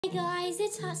Hey guys,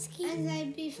 it's Husky. And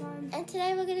that'd be fun. And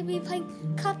today we're going to be playing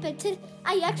cuphead.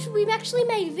 We've actually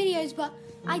made videos, but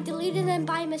I deleted them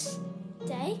by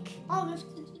mistake. Oh, we have to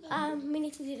do that. We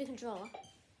need to do the controller.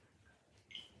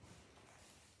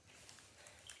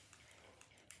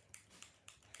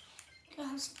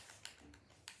 Guys.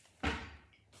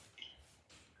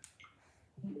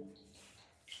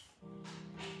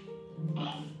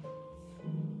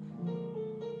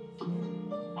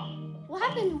 What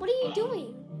happened? What are you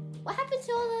doing? What happened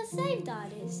to all the save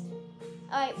data's?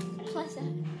 Alright, plus that.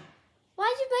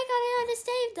 Why'd you break out all the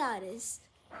save data's?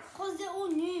 Because they're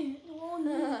all new. They're all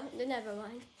new. Never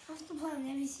mind. I have to play on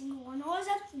every single one. I always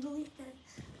have to delete them.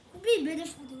 It'd be better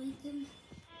if I delete them.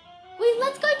 Wait,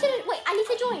 let's go to the... Wait, I need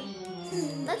to join.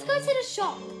 Let's go to the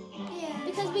shop. Yeah.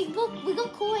 Because we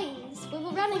got coins. We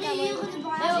were running out. They were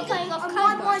playing off I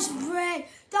camera. might buy some bread.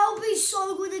 That would be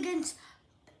so good against...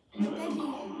 Baby.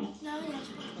 No, yes.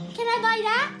 Can I buy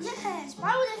that? Yes.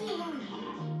 Buy whatever you want.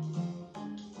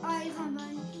 Alright, you can't buy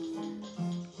anything.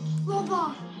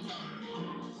 Robber.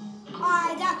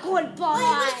 Alright, that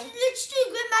Goodbye. Let's do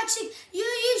good matching. You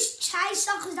use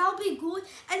chaser because that would be good.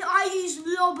 And I use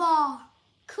robber.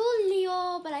 Cool,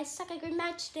 Leo, but I suck at good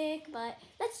matchstick. But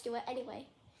let's do it anyway.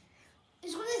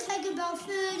 It's going to take about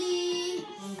 30.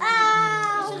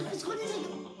 Ow! It's going to take...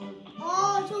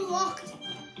 Oh, it's locked.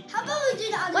 How about we do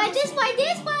the other Wait, this way.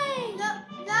 No,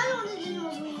 I don't want to do the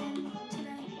mausoleum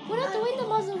today. We're not doing the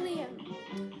mausoleum.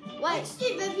 Wait. Let's do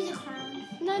Baby the Crown.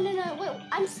 No. Wait,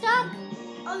 I'm stuck.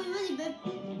 Oh, we already did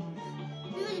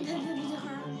Baby the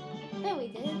Crown. No, we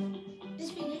did. Yes,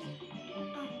 we did. Oh,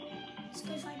 let's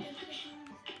go find Baby the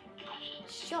Crown.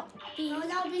 Shop B. Oh,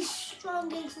 that would be strong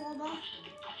against lava.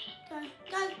 Go,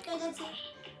 that's it.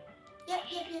 Yep.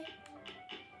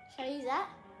 Shall I use that?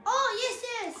 Oh,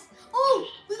 yes. Oh,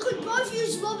 we could both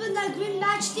use lava in that green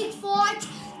matchstick fight.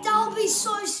 That would be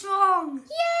so strong.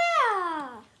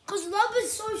 Yeah. Because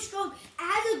lava's so strong. It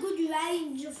has a good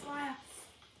range of fire.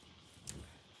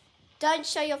 Don't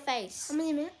show your face. How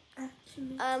many minutes?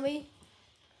 We.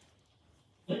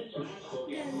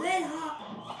 Red hot.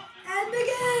 And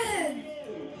begin!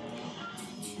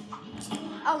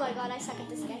 Oh my god, I suck at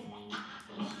this game.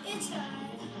 It's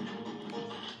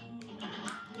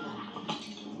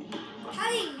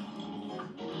Patty!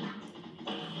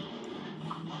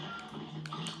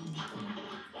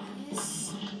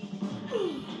 Yes.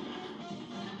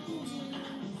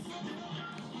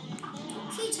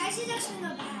 See, Chasey's actually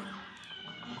not bad.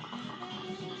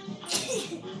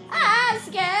 Ah,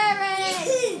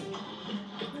 scary!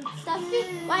 Stuff it.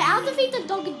 Wait, I'll defeat the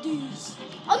doggadoos.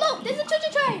 Oh no, there's a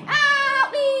choo-choo train! Ah,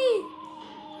 help me!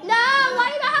 No, why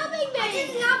are you not helping me? I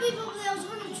didn't help people, but I was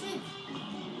on a trip.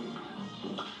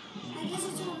 I guess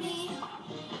it's all me.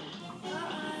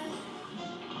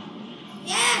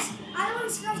 Yes! I don't want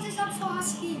to scuff this up for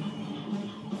Husky.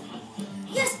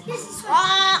 Yes, it's right.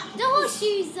 Ah, the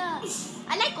horseshoes.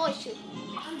 I like horseshoes.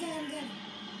 I'm dead.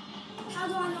 How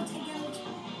do I not take damage?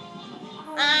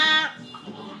 Oh, Ah.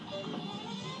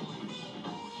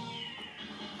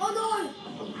 oh no!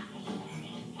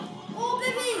 Oh,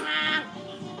 baby! Ah.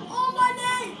 Oh, my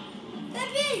man!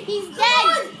 Baby! He's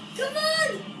dead! Come on!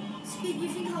 Speed, you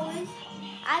think I'll win?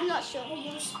 I'm not sure. Oh,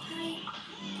 your spike.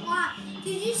 Wow.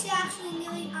 Did you see actually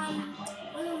nearly,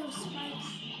 one of those spikes?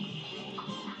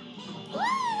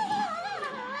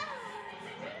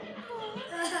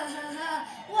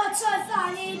 What's so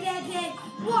funny, baby?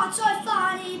 What's so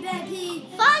funny, baby?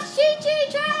 Fast choo-choo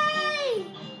train!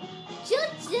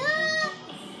 Choo-choo!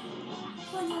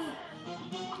 Oh, no.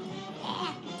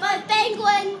 But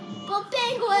penguin!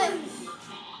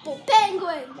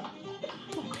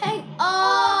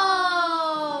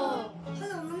 Oh!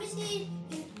 Hold on, let me see.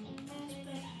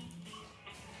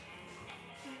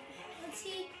 Let's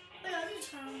see. What other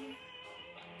channel?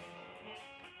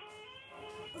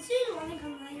 Let's see the one that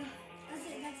comes later. That's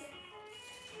it.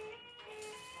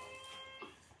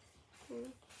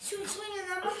 Should we swing a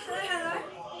number? Hello.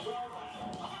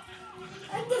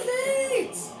 And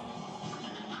defeat!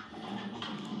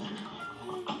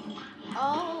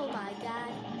 Oh my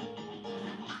god.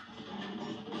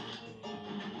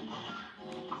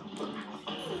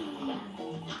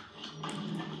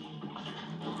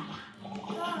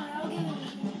 I'll give it.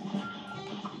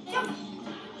 Jump!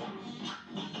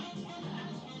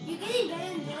 You're getting better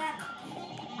than that.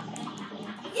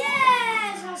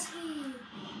 Yes, Husky!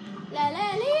 La.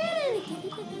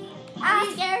 Ah,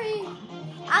 scary.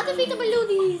 I'll defeat the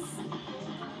balloonies.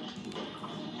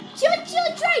 Choo-choo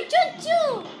train, choo-choo!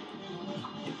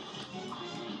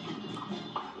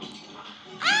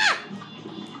 Ah!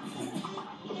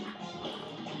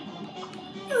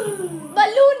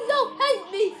 Balloon, no, help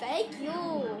me, Thank you.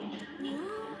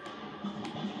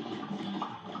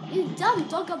 You dumb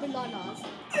dog bananas.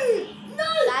 No!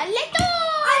 Lalito!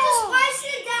 I just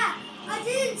wasted that. I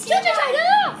didn't see Choo-choo that. train,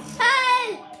 no!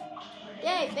 Help!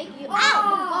 Yay, thank you. Oh. Ow!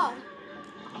 Oh god.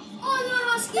 Oh no,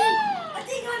 Husky! I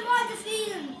think I might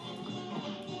defeat him.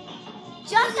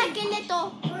 Just like a little.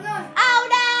 Oh no! Oh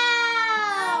no!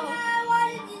 Oh no! Why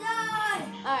did you die?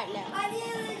 Alright, now. I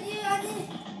needed you. I did.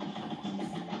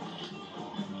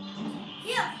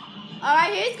 Yeah.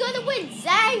 Alright, who's gonna win?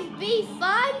 Zang, be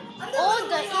fun, I'm or not the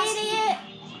gonna win, Husky. idiot?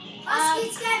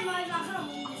 Husky's game mode. I can't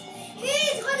win this.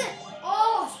 He's gonna.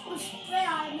 Oh, straight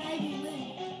out maybe win.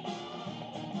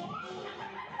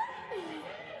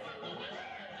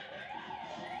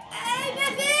 Hey,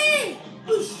 baby!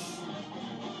 Whoosh.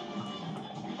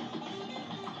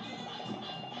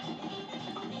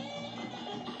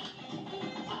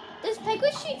 Does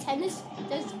Penguin shoot tennis?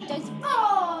 Does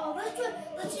Oh, let's do it.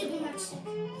 Let's do the match.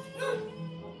 No.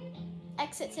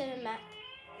 exit to the map?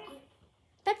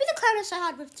 Pepe the Clown is so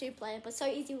hard with 2 players, but so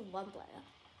easy with 1 player.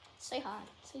 So hard,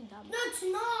 so dumb. No, it's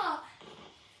not.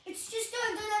 It's just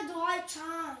I don't have the right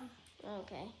charm.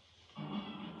 Okay.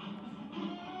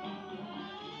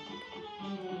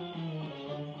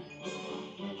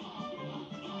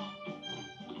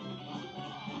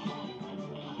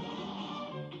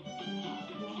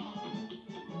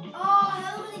 Oh,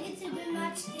 how am I gonna get to a good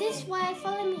match? This way,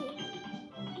 follow me.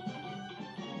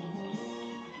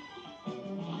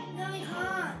 No, we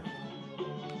can't.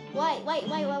 Wait. Wait.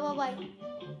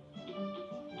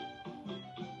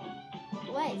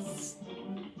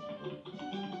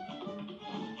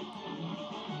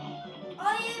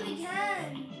 Oh yeah, we can.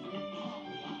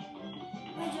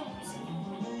 Where's your person?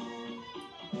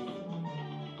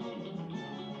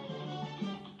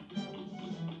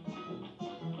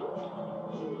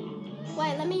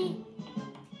 Wait, let me.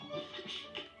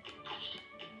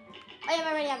 Oh yeah, I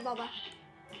already have Boba.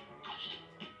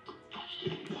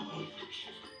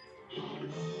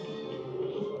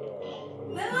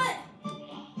 Wait, what?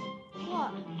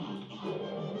 What?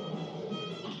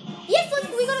 Yes,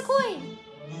 we got a coin.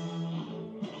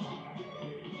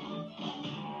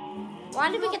 Why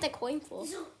did we get the coin for?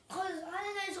 Because I don't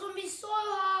know, it's gonna be so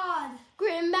hard.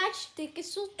 Green matchstick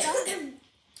is so dumb.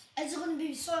 It's gonna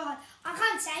be so hard. I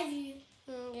can't save you.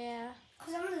 Yeah.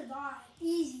 Because I'm gonna die.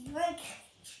 Easy. Like.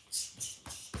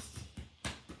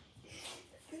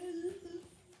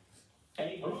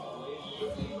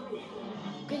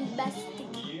 Green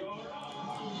matchstick.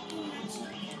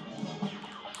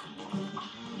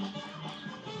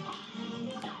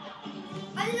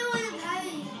 I don't know what to pay.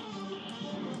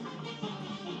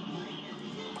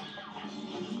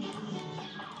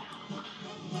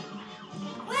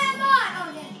 Where am I? Oh,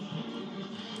 there.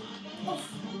 Oof.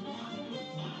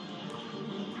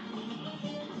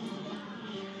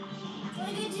 Can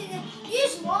we go to the...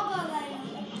 Use Wobble later.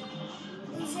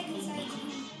 In the second stage.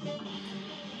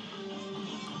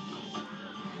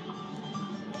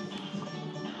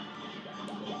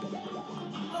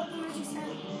 Oh, the magic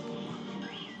sand.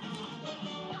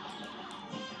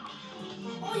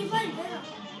 Oh, you're playing better.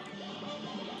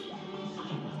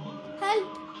 Help.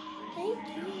 Thank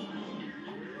you.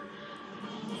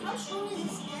 How strong is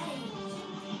this game?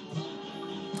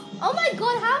 Oh my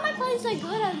god, how am I playing so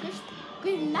good on this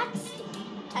green matchstick?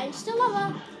 I'm still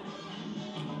lover.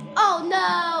 Oh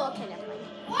no. Okay, never mind.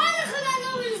 Why the hell I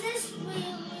know is this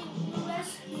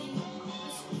rescue?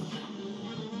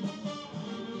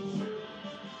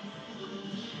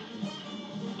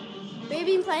 We've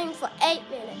been playing for 8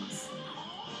 minutes.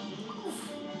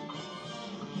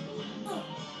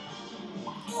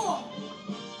 Oh.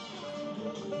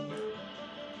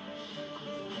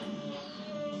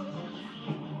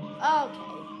 Okay.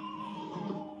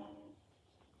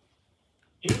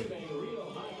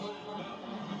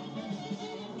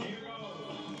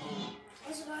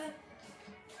 Let's go.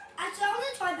 Actually, I want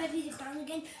to try Baby the Clown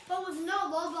again, but with no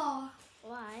Bobo.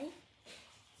 Why?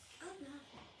 I don't know.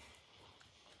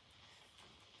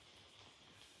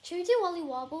 Should we do Wally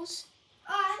Wobbles?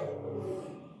 Alright.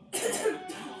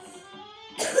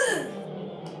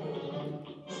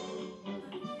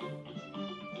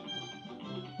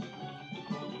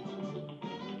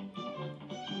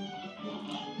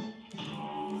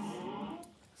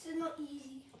 It's not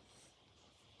easy.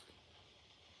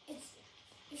 It's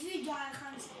if you die, I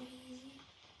can't say easy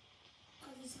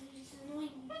because it's just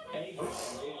annoying.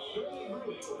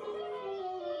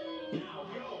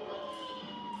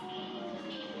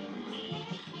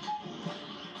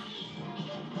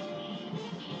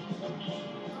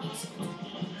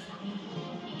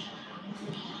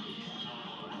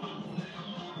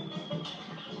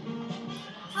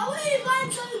 How are you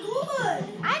playing so good?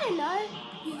 I don't don't know.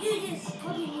 You do this.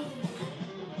 Copy me.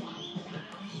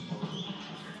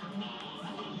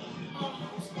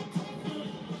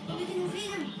 We can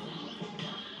feed him.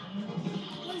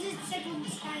 What's his second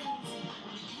stage?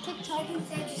 TikTok. Second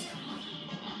stage is coming.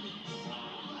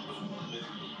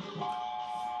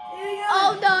 Here we go.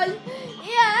 Oh no!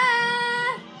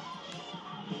 Yeah!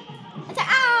 It's ow!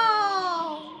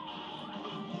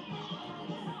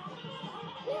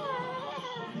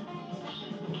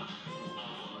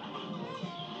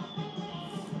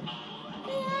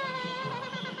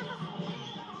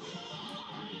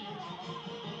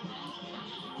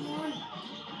 Come on.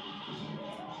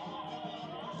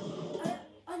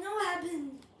 I know what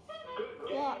happened.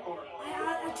 What?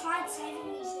 I tried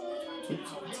saving this and I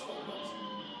tried to save it.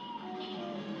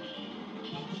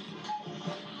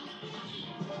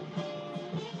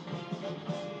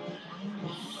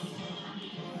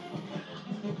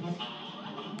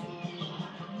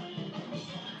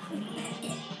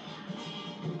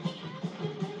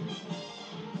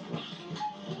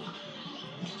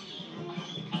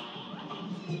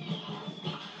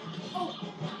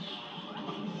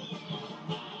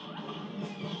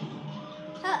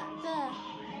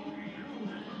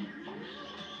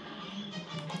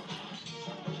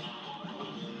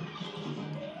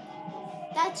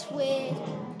 That's weird.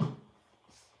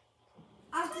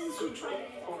 After this, we try it.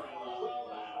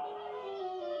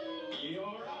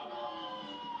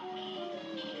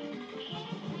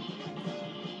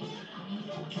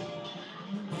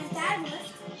 Has Dad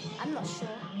left? I'm not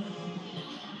sure.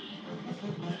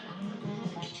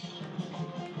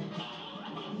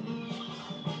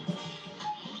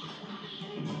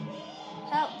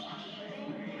 Help.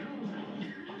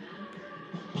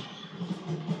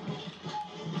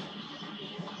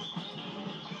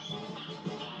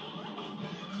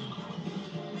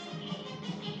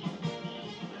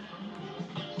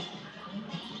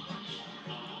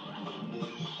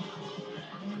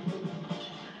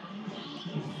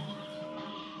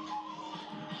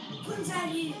 Put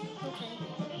inside you. Okay.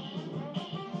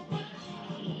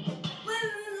 Wait,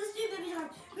 let's do baby time.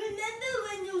 Remember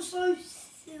when you were so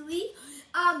silly?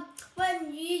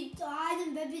 When you died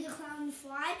and Baby the Clown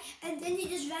fried, and then you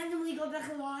just randomly got back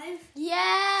alive? Yeah,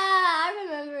 I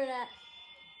remember that.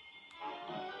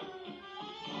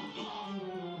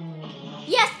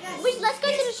 Yes, let's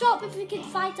go to the shop if we can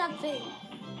find something.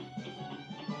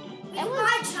 We can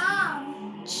buy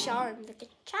charm. Charm, look at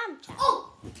charm.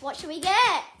 Oh! What should we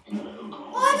get?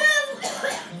 Oh no!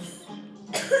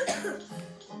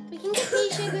 We can get pea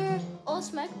sugar or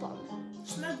smoke bomb.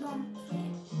 Smoke bomb.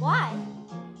 Why?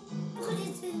 Because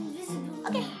it's invisible.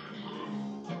 Okay.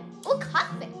 Oh,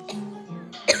 coffee.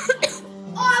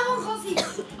 Oh, I want coffee.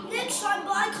 Next time,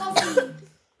 buy coffee.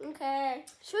 Okay.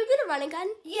 Should we get a running gun?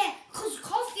 Yeah, because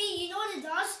coffee, you know what it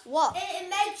does? What? It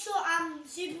makes your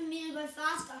super meter go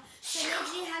faster. So it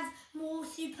makes you have more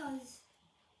supers.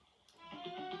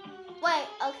 Wait.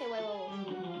 Okay. Wait.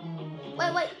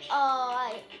 Oh,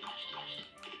 right.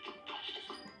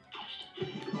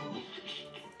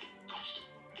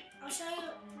 I'll show you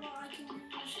what I can do.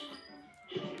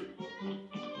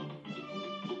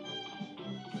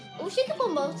 We should put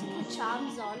multiple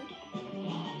charms on.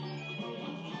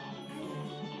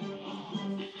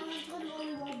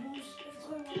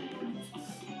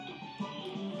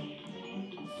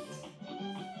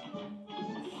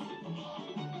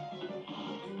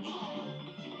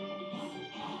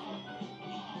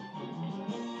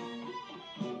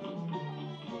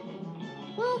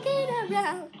 Walking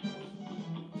around.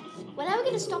 When are we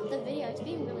gonna stop the video? It's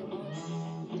being really long.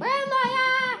 Where am I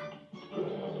at?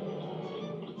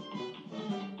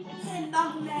 Hey,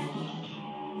 Mugman.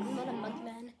 I'm not a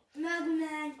mugman.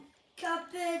 Mugman.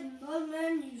 Cuphead,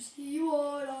 Mugman, you see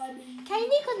what I mean.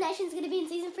 Candy Nation's gonna be in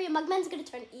season 3 and Mugman's gonna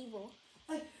turn evil.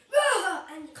 Like, "Rah!"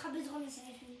 and Cuphead's gonna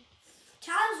save him.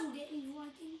 Charles will get evil, I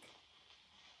think.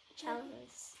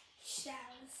 Challenges.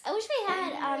 Showers. I wish we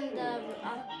had the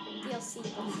DLC.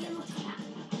 See, look.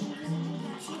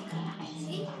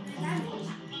 See? Damage.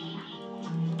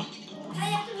 Hey,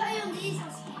 you have to play on these.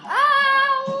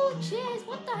 Oh, jeez,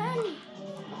 what the hell?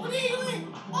 What are you doing?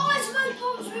 Oh, I smoke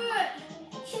bomb through it.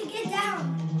 Here, get down.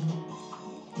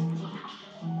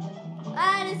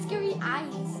 Ah, the scary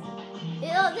eyes.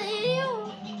 Ew.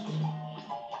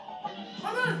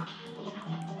 Oh no.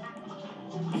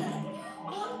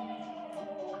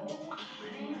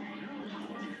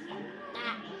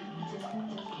 Ah,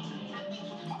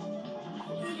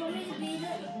 You want me to beat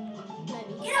it?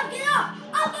 maybe. Get up, get up!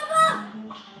 Up, up, up!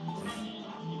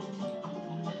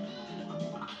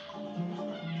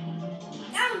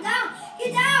 Down, down!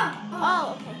 Get down!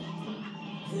 Oh, okay.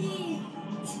 Please.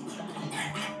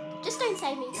 Just don't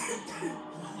save me.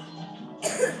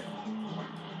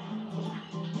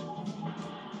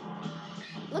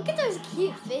 Look at those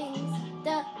cute things.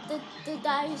 The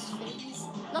those things.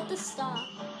 Not the star.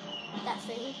 That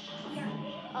thing. Yeah.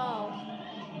 Oh.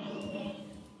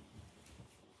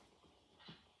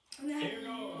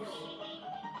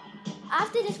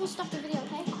 After this, we'll stop the video,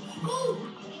 okay? Oh!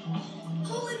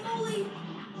 Holy moly!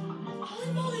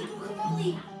 Holy moly,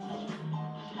 guacamole!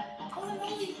 Holy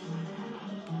moly!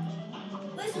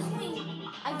 Where's the coin?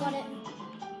 I got it.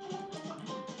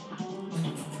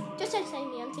 Just don't say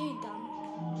me, I'm too dumb.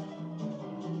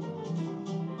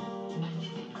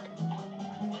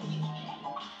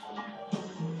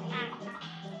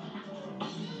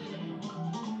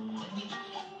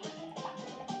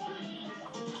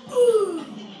 Ooh!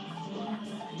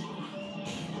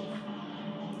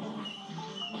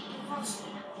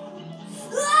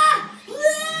 Ah!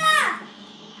 Ah!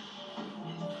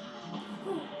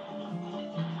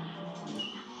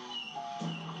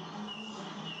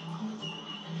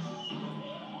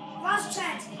 Last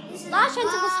chance. This is Last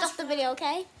chance, we'll last stop the video,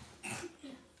 okay?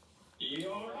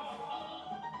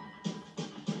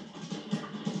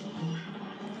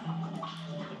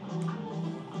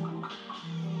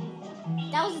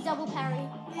 That was a double parry.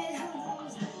 Yeah, that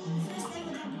was the first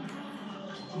ever double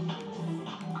parry.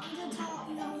 The top,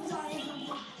 no, it was on it.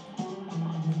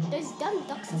 Those dumb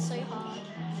ducks are so hard.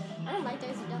 I don't like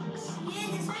those ducks. Yeah,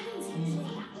 they're so confusing.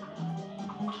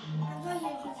 I'm not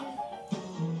here for this.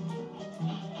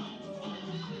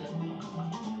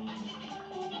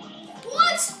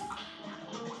 What?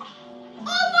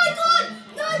 Oh my god!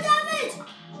 No damage!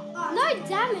 Oh, No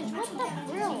damage, what actual the damage,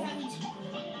 frill? actual damage.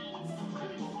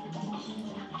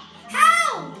 How?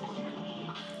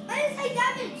 I didn't take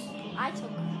damage. I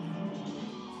took.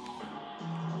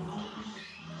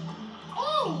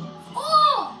 Oh!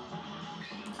 Oh!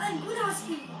 I'm good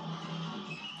asking.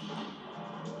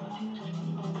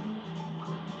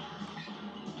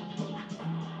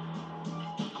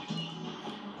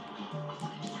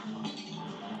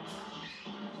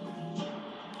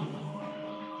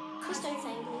 Just don't say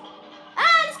me.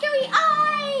 Ah, the scary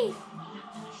eye!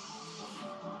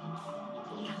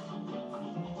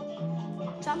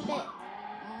 Jump it.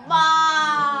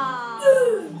 Bah!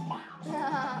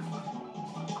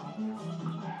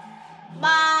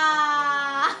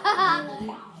 Bah!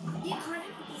 You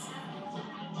can't put this out.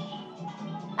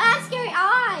 Ah, scary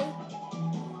eye!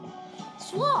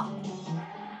 Swap!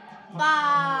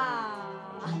 Bah!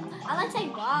 I like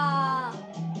saying bah!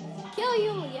 Kill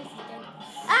you! Yes, I did.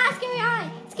 Ah, scary eye!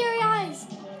 Scary eyes!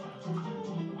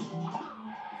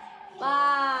 Bah!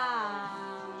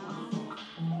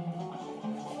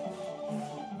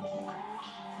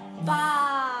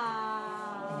 Bah!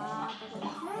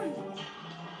 Come on.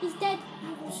 He's dead.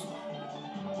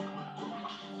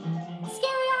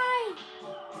 Scary eye!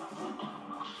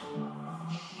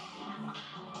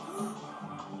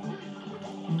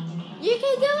 You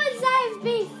can do it, Zay's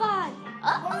be fun.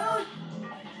 Uh-oh.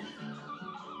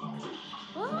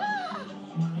 Ah.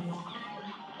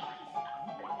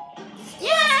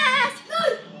 Yes! No!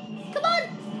 Come on!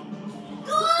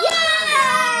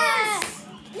 Yes!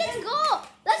 Let's go!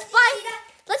 Let's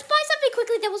buy something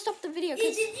quickly, then we'll stop the video.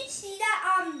 Did you see that?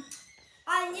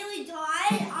 I nearly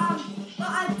died. But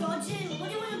I dodged it. What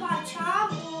do you want to buy? A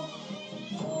charm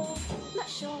or? Not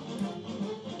sure.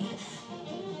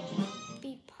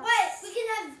 Be puffs. Wait, we can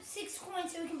have 6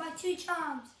 coins so we can buy 2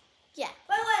 charms. Yeah.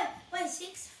 Wait,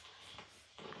 6?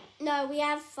 No, we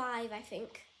have 5, I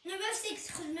think. No, we have 6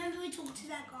 because remember we talked to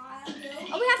that guy. Bill?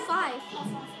 Oh, we have 5. Oh,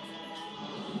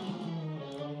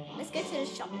 5. Let's go to the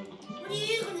shop. What are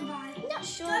you gonna buy? Not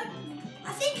sure.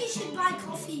 I think you should buy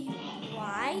coffee.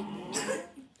 Why?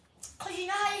 Because you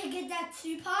know how you get that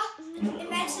super? It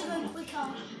makes it go quicker.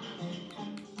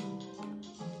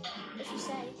 If you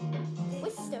say.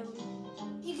 Wisdom.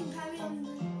 You can carry on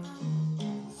the.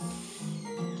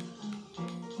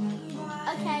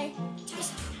 Okay.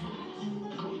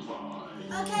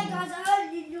 Okay, guys, I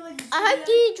hope you enjoyed this I hope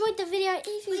video. you enjoyed the video. If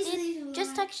you Please leave did, a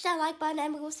just like. touch that like button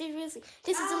and we will see you really soon.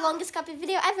 This is the longest cuphead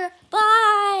video ever.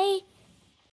 Bye!